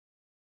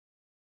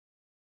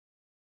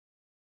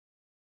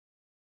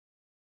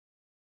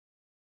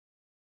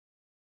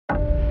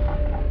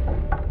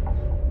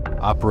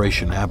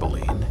Operation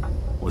Abilene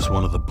was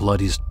one of the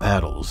bloodiest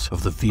battles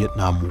of the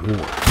Vietnam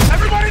War.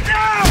 Everybody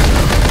down!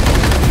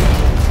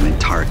 An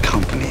entire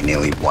company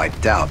nearly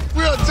wiped out.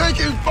 We are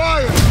taking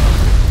fire!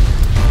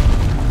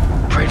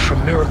 Prayed for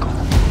a miracle.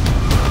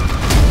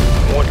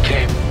 One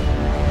came.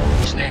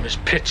 His name is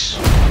Pitts.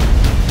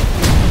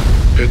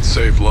 Pitts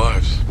saved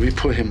lives. We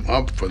put him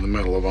up for the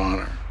Medal of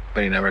Honor.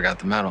 But he never got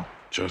the medal.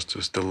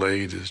 Justice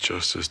delayed is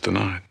justice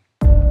denied.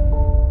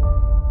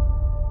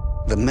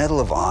 The Medal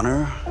of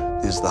Honor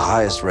is the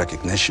highest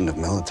recognition of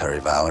military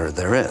valor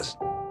there is.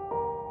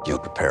 You'll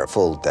prepare a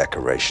full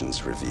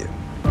decorations review.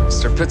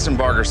 Mr.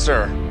 Pitsenbarger,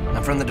 sir.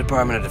 I'm from the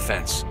Department of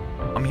Defense.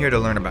 I'm here to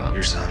learn about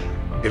your son.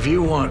 If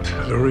you want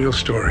the real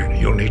story,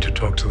 you'll need to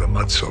talk to the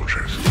mud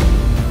soldiers.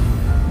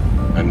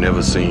 I've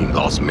never seen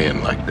lost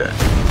men like that.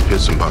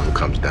 Pitsenbarger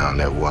comes down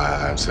that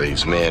wire and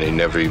saves men he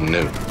never even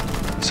knew.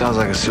 Sounds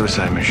like a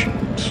suicide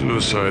mission.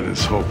 Suicide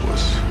is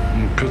hopeless.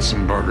 What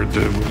Pitsenbarger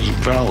did was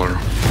valor.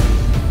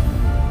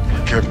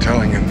 I kept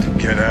telling him to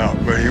get out,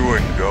 but he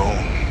wouldn't go.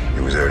 He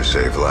was there to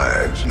save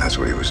lives, and that's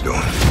what he was doing.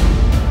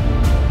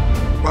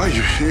 Why are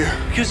you here?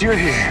 Because you're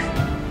here.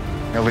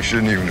 Hell, he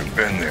shouldn't even have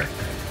been there.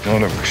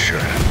 None of us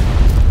should.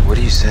 What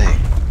do you say?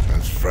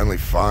 That's friendly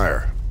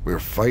fire. We were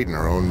fighting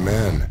our own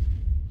men.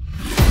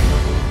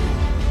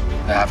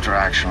 The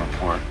after-action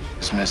report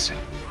is missing.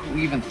 Who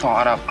even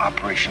thought up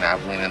Operation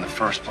Abilene in the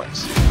first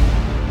place?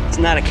 It's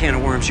not a can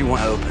of worms you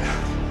want to open.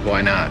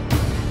 Why not?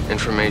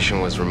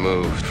 Information was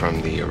removed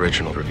from the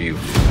original review.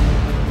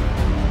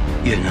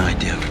 You had no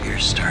idea where you're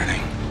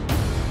starting.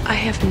 I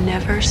have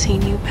never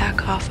seen you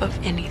back off of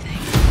anything.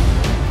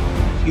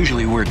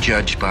 Usually we're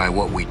judged by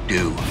what we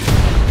do,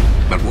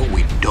 but what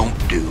we don't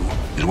do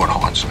is what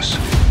haunts us.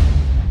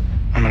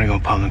 I'm gonna go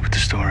public with the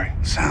story.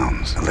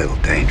 Sounds a little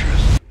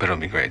dangerous. But it'll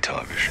be great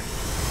television.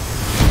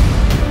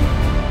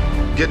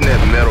 Getting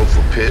that medal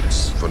for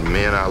Pitts, for the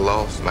men I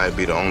lost, might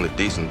be the only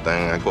decent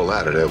thing I pull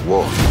out of that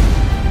war.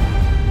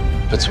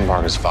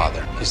 Pitsenbarger's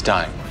father. He's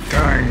dying.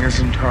 Dying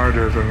isn't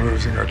harder than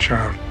losing a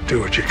child. Do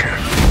what you can.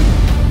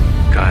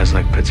 Guys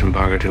like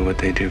Pitsenbarger do what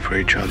they do for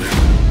each other.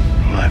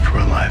 A life for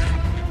a life.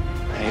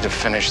 I need to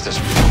finish this.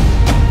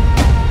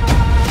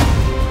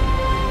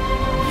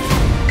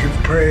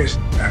 Give praise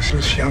as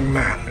this young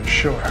man and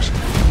show us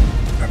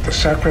that the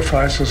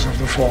sacrifices of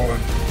the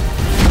fallen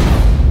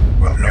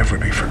will never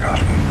be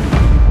forgotten.